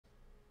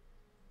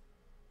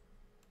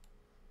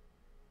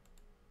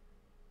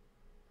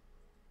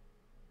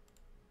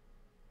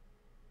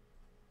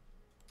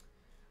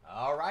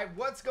right,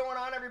 what's going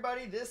on,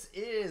 everybody? This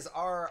is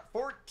our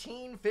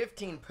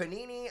 14-15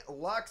 Panini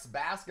Luxe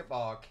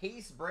Basketball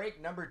Case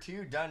Break number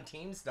 2 done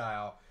team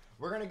style.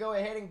 We're going to go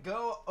ahead and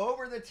go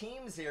over the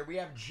teams here. We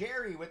have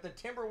Jerry with the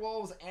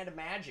Timberwolves and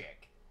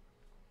Magic.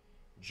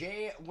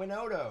 Jay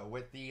Winoto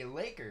with the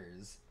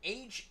Lakers.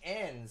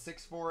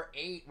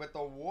 HN648 with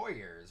the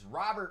Warriors.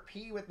 Robert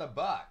P with the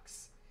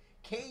Bucks.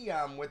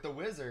 K-Yum with the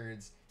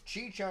Wizards.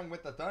 Chi-Chung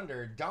with the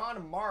Thunder.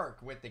 Don Mark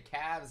with the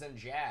Cavs and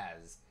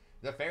Jazz.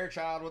 The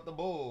Fairchild with the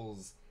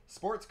Bulls.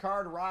 Sports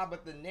Card Rob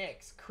with the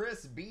Knicks.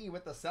 Chris B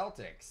with the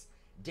Celtics.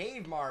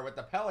 Dave Marr with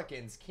the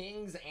Pelicans,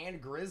 Kings,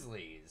 and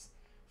Grizzlies.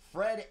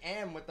 Fred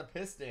M with the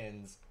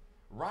Pistons.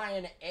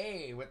 Ryan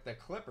A with the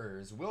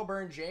Clippers.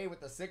 Wilburn J with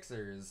the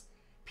Sixers.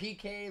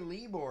 PK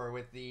Libor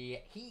with the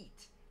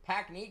Heat.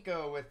 Pac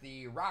Nico with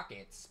the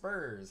Rockets,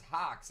 Spurs,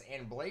 Hawks,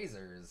 and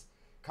Blazers.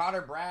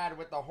 Cotter Brad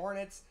with the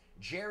Hornets.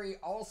 Jerry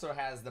also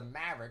has the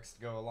Mavericks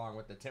to go along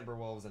with the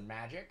Timberwolves and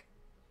Magic.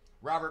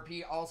 Robert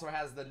P also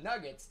has the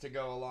Nuggets to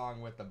go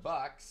along with the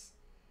Bucks.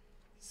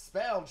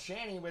 Spelled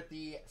Shanny with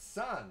the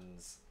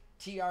Suns.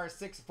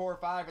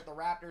 TR645 with the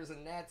Raptors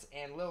and Nets.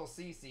 And Lil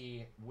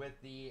Cece with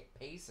the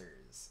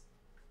Pacers.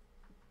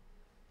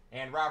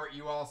 And Robert,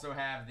 you also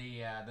have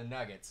the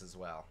Nuggets as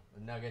well.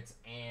 The Nuggets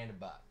and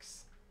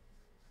Bucks.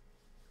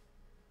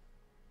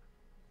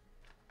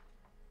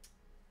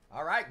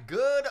 All right,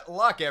 good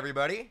luck,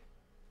 everybody.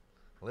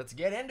 Let's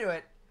get into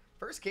it.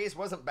 First case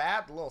wasn't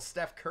bad. A little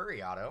Steph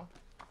Curry auto.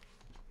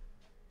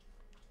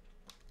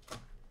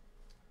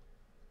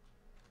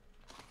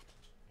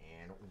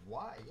 And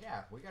why?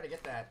 Yeah, we got to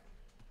get that.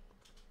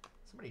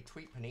 Somebody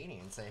tweet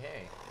Panini and say,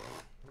 hey,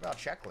 what about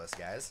checklist,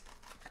 guys?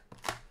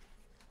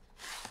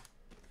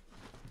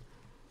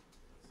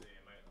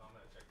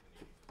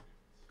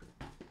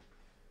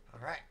 All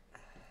right.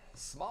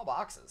 Small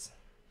boxes.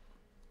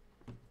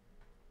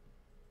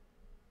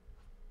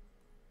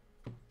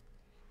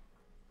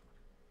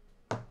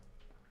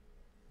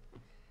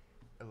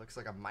 It looks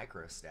like a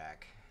micro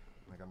stack,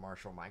 like a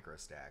Marshall micro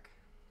stack.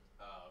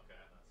 Oh, okay.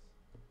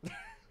 That's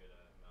good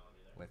melody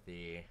there. With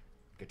the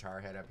guitar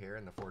head up here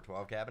in the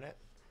 412 cabinet.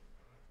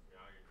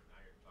 Now you're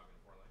talking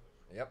foreign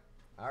language. Yep.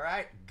 All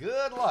right.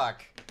 Good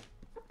luck.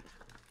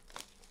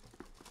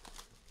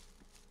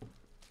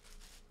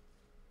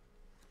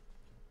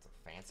 It's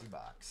a fancy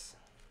box.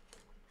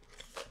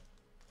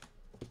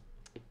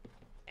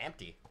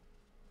 Empty.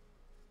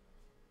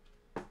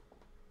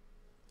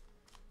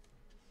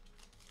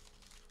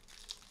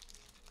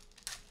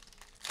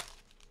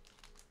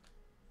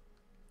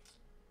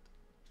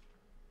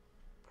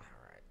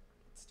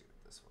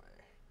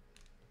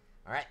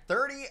 All right,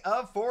 30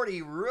 of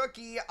 40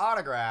 rookie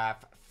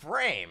autograph,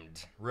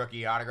 framed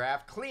rookie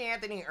autograph,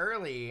 Cleanthony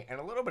Early, and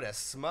a little bit of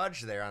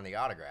smudge there on the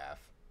autograph.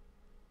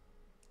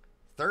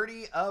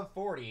 30 of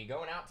 40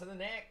 going out to the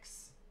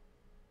Knicks.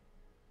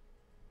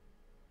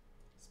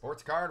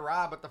 Sports Card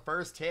Rob with the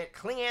first hit,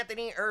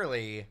 Cleanthony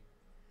Early,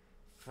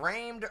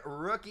 framed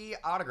rookie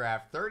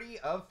autograph, 30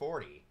 of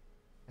 40.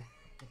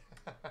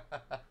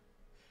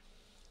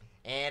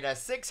 And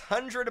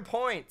 600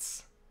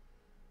 points.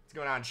 What's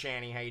going on,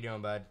 Shanny? How you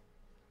doing, bud?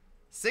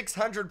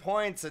 600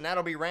 points, and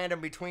that'll be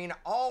random between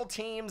all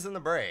teams in the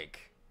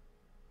break.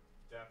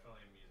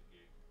 Definitely a music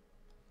geek.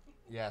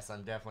 Yes,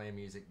 I'm definitely a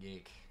music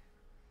geek.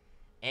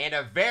 And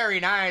a very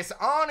nice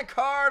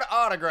on-card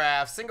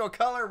autograph, single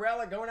color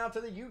relic going out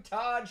to the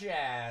Utah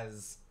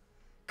Jazz.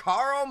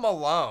 Karl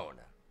Malone.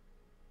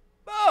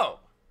 Boom.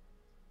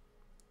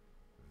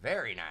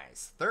 Very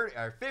nice.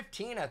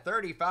 15 of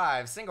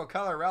 35, single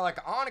color relic,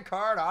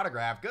 on-card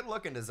autograph. Good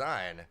looking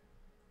design.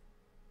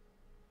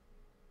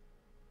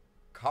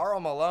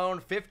 Karl Malone,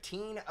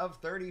 15 of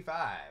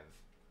 35.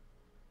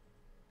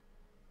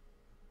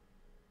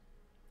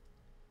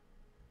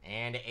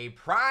 And a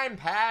prime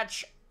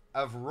patch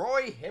of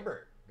Roy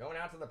Hibbert going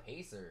out to the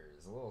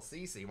Pacers. A little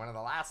CC, one of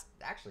the last,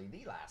 actually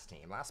the last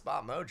team, last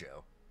spot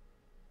mojo.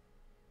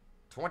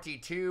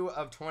 22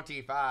 of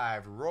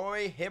 25,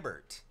 Roy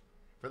Hibbert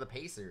for the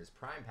Pacers,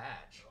 prime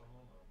patch.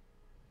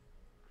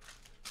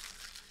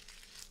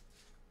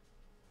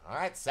 All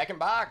right, second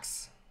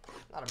box.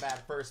 Not a bad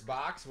first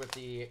box with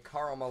the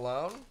Karl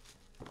Malone.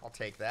 I'll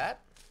take that.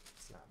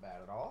 It's not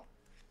bad at all.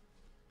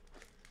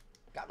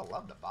 Gotta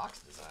love the box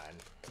design.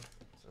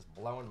 It's just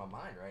blowing my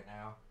mind right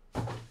now.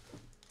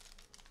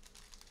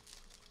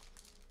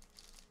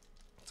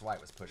 That's why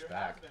it was pushed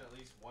back. There has been at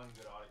least one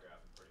good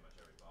autograph in pretty much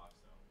every box,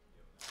 though.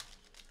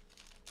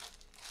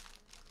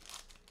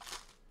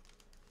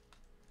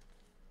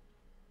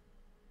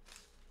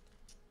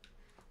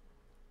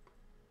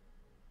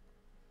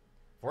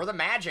 For the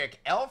Magic,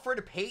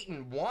 Elfrid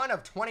Payton, 1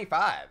 of 25.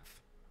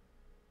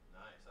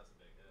 Nice, that's a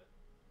big hit.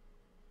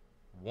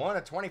 1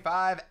 of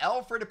 25,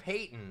 Elfrid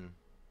Payton.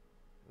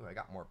 Ooh, I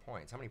got more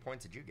points. How many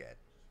points did you get?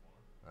 Just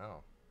one.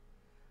 Oh.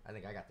 I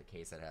think I got the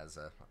case that has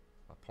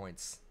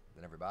points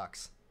in every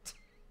box.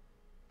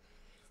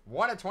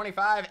 1 of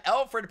 25,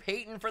 Elfrid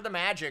Payton for the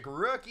Magic.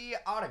 Rookie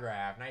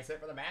autograph. Nice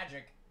hit for the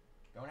Magic.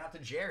 Going out to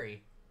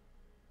Jerry.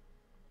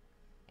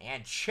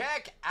 And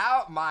check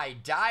out my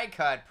die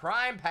cut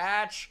prime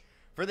patch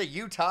for the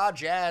Utah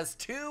Jazz.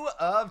 2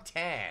 of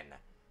 10.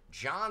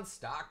 John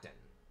Stockton.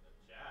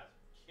 The Jazz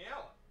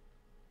killing.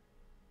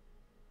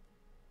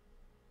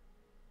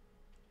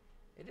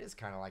 It is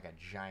kind of like a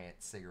giant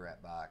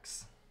cigarette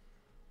box.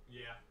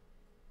 Yeah.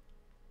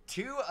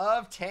 2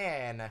 of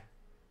 10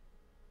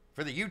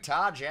 for the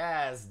Utah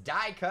Jazz.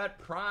 Die cut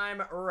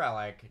prime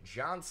relic,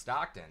 John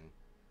Stockton.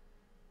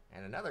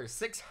 And another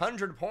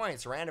 600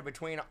 points random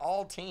between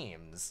all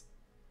teams.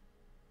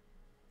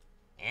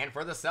 And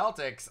for the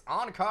Celtics,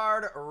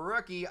 on-card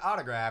rookie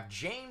autograph,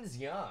 James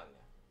Young.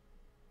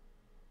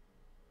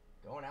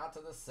 Going out to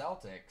the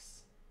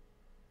Celtics.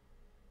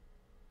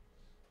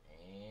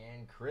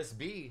 And Chris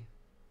B.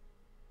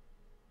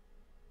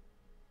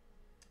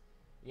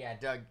 Yeah,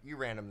 Doug, you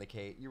random the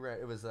case.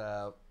 It was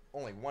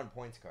only 1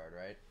 points card,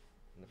 right?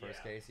 In the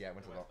first case? Yeah, it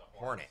went to the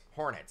Hornets.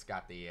 Hornets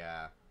got the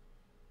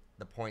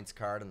points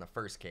card in the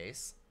first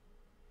case.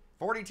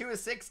 42 of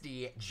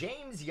 60,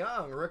 James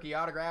Young, rookie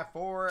autograph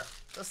for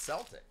the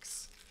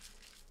Celtics.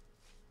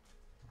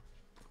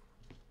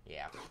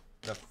 Yeah,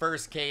 the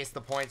first case,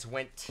 the points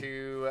went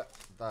to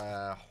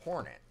the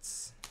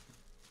Hornets.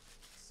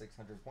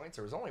 600 points.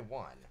 There was only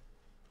 1.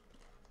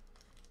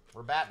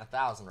 We're batting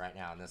 1,000 right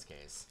now in this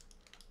case.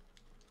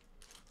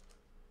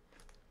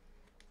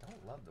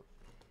 Don't love the...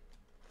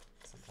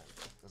 Sometimes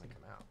it doesn't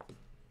come out.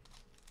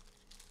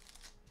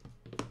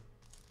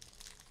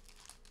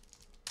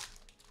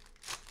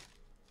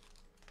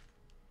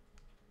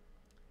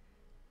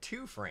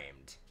 Two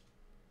framed.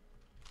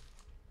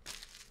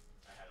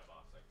 I had a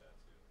box like that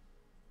too.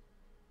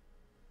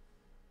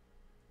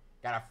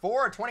 Got a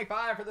 4 of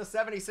 25 for the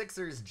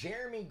 76ers,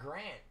 Jeremy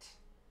Grant.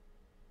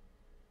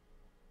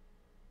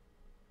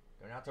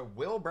 Going out to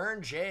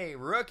Wilburn J,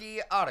 rookie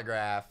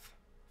autograph.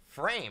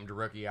 Framed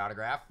rookie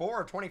autograph.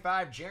 4 of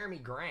 25, Jeremy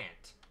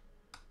Grant.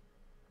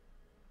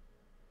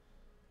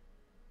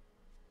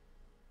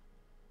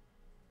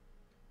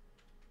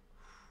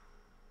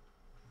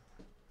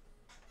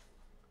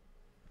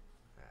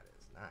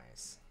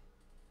 Nice.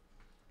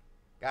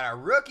 Got a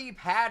rookie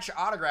patch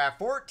autograph,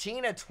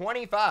 14 of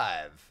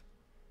 25.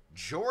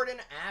 Jordan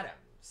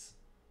Adams.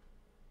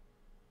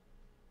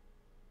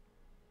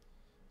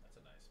 That's a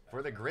nice patch.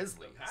 For the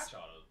Grizzlies. The patch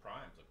autos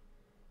primes look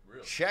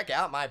really Check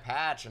out my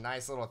patch. A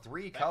nice little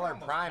 3-color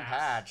prime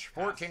patch.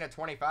 14 of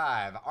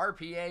 25.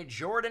 RPA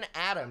Jordan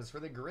Adams for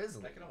the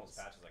Grizzlies. That can almost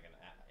patch as like an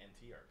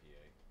NT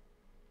RPA.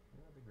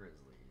 The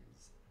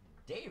Grizzlies.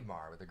 Dave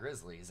Marr with the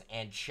Grizzlies.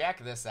 And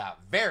check this out.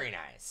 Very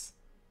nice.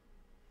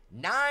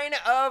 9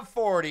 of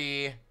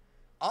 40.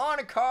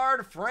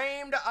 On-card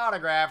framed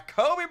autograph.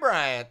 Kobe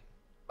Bryant.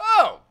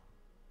 Oh!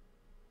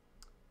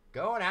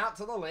 Going out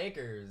to the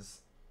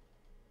Lakers.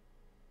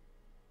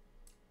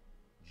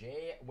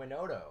 Jay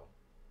Winoto.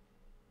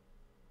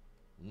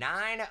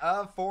 9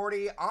 of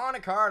 40.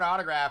 On-card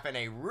autograph and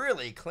a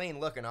really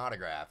clean-looking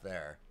autograph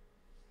there.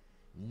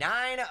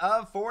 9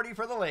 of 40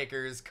 for the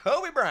Lakers.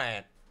 Kobe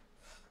Bryant.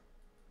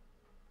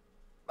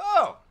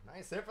 Oh!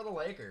 Nice hit for the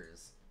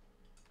Lakers.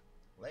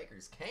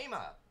 Lakers came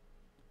up.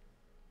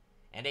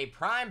 And a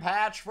prime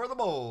patch for the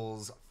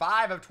Bulls.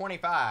 5 of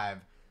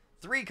 25.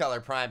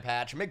 3-color prime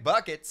patch.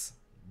 McBuckets.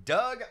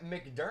 Doug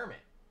McDermott.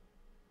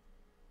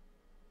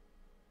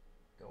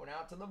 Going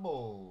out to the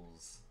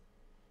Bulls.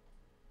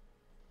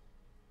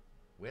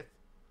 With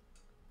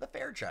the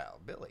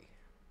Fairchild, Billy.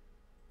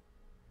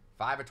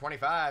 5 of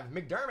 25.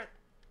 McDermott.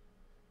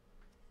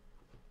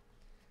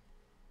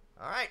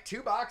 All right,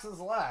 2 boxes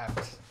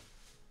left.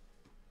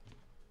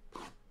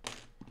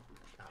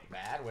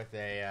 Bad with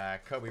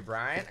a Kobe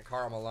Bryant, a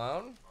Karl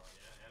Malone, Oh,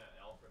 yeah, and an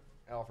Alfred.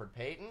 Alfred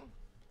Payton.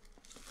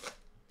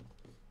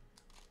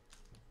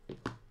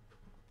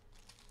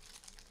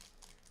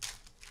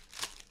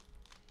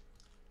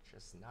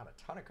 Just not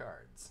a ton of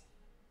cards.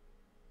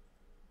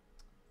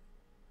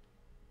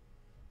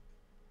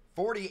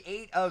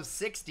 48 of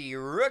 60,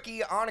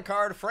 rookie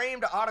on-card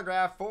framed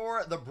autograph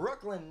for the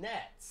Brooklyn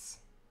Nets.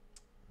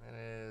 That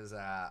is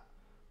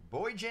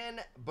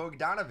Bojan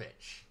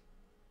Bogdanovic.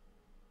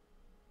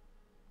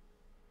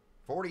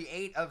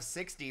 48 of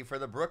 60 for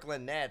the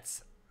Brooklyn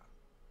Nets.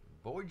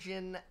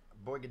 Bojan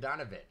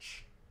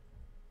Bogdanovic.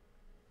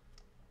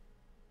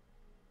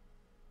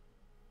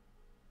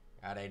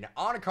 Got an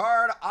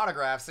on-card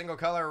autograph,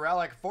 single-color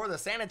relic for the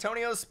San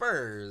Antonio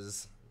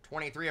Spurs.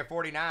 23 of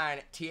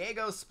 49,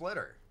 Tiago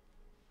Splitter.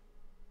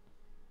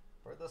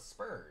 For the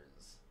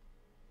Spurs.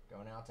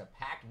 Going out to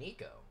Pac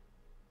Nico.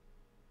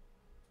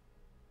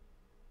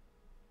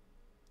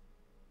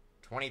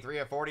 23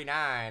 of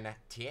 49,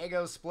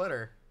 Tiago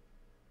Splitter.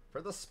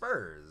 For the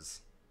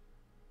Spurs.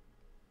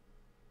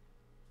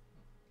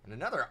 And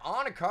another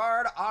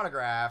on-card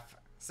autograph.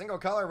 Single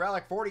color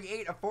relic,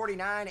 48 of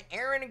 49.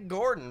 Aaron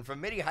Gordon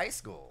from Midi High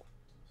School.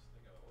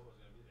 Just thinking of what was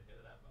going to be the hit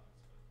of that box,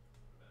 but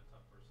it would have been a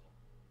tough personal.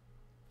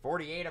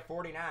 48 of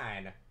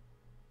 49.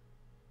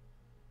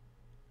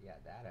 Yeah,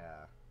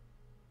 that,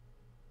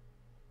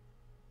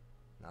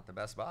 not the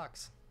best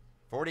box.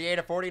 48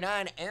 of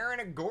 49,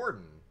 Aaron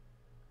Gordon.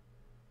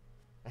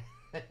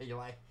 You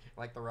like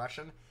like the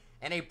Russian.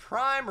 And a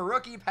prime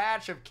rookie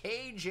patch of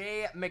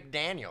KJ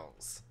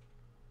McDaniels.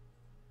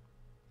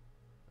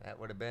 That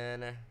would have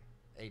been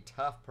a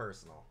tough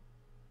personal.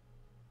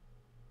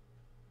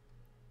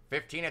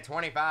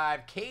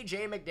 15/25,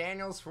 KJ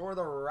McDaniels for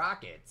the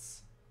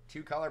Rockets.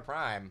 2-color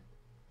prime.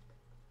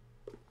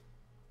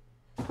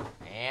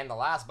 And the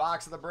last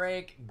box of the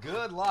break.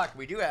 Good luck.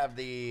 We do have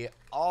the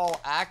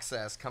All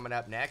Access coming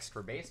up next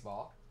for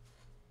baseball.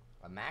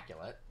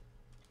 Immaculate.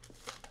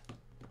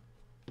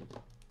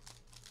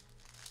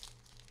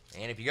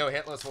 And if you go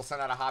hitless, we'll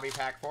send out a hobby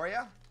pack for you.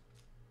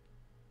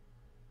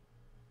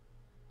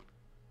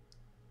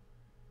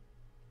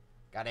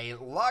 Got a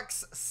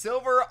Luxe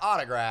silver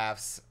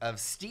autographs of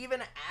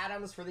Steven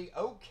Adams for the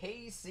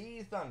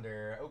OKC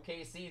Thunder.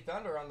 OKC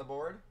Thunder on the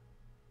board.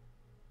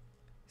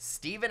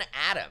 Steven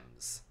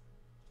Adams.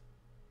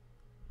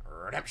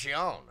 Redemption.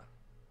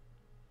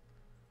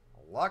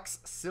 Luxe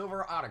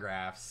silver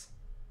autographs.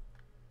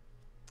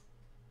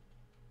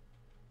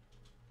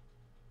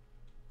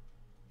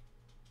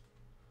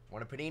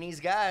 One of Panini's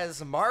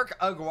guys, Mark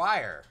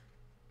Aguirre.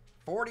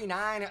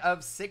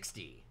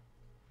 49/60.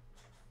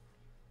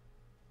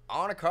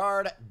 On a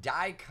card,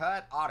 die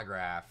cut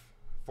autograph.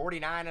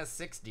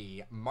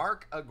 49/60.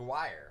 Mark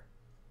Aguirre.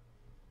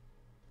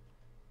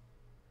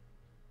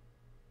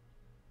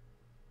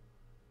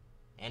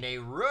 And a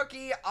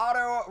rookie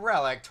auto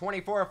relic,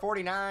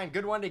 24/49.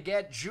 Good one to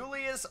get.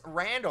 Julius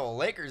Randle.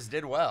 Lakers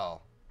did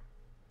well.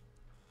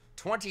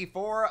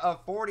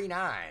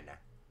 24/49.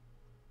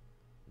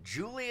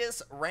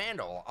 Julius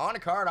Randle. On a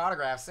card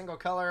autograph, single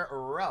color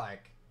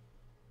relic.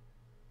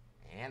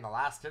 And the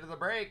last hit of the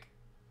break.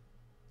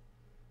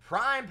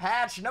 Prime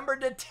patch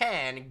numbered to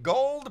 10.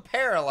 Gold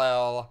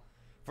parallel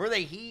for the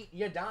Heat,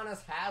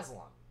 Udonis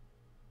Haslem.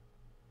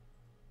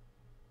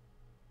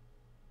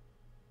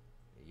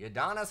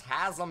 Udonis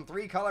Haslem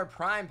 3-color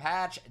prime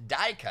patch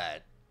die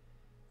cut.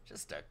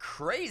 Just a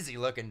crazy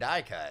looking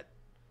die cut.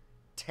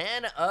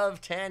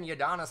 10/10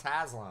 Udonis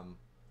Haslem.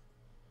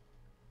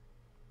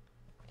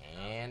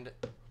 And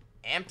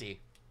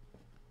empty.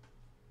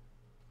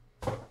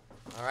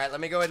 All right, let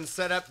me go ahead and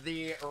set up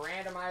the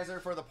randomizer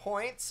for the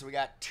points. We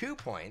got 2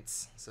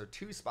 points, so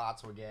 2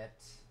 spots will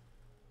get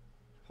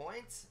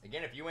points.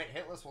 Again, if you went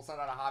hitless, we'll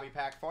send out a hobby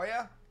pack for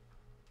you.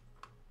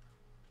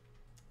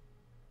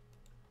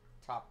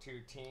 Top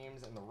 2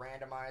 teams in the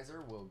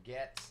randomizer will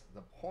get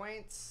the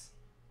points.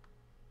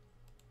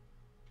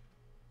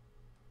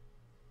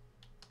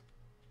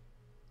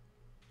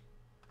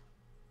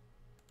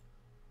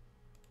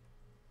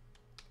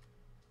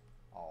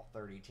 All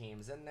 30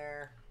 teams in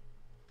there.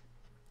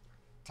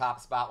 Top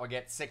spot will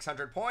get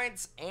 600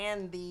 points,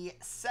 and the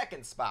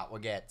second spot will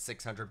get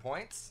 600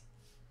 points.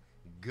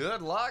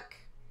 Good luck.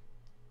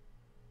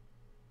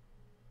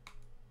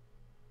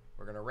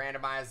 We're going to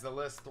randomize the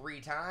list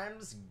 3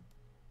 times.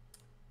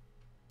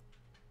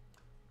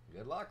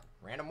 Good luck.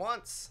 Random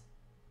once.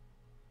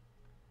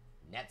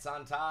 Nets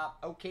on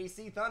top.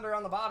 OKC Thunder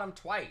on the bottom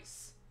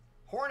twice.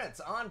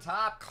 Hornets on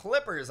top.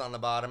 Clippers on the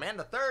bottom. And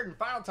the third and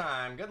final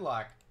time. Good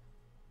luck.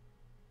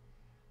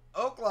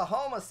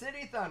 Oklahoma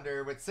City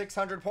Thunder with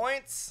 600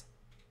 points.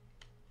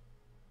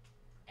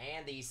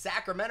 And the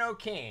Sacramento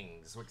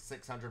Kings with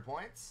 600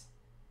 points.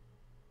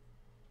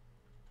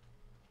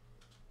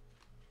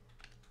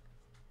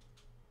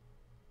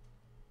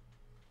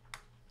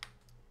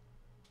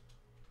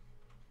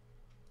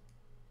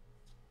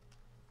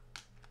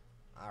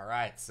 All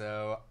right,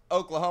 so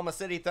Oklahoma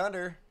City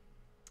Thunder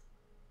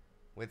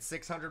with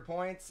 600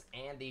 points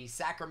and the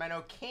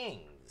Sacramento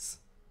Kings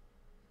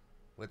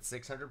with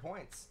 600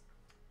 points.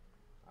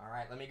 All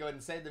right, let me go ahead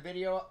and save the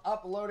video,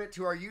 upload it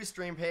to our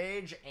Ustream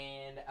page,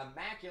 and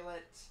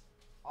Immaculate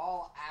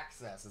All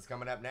Access is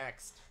coming up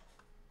next.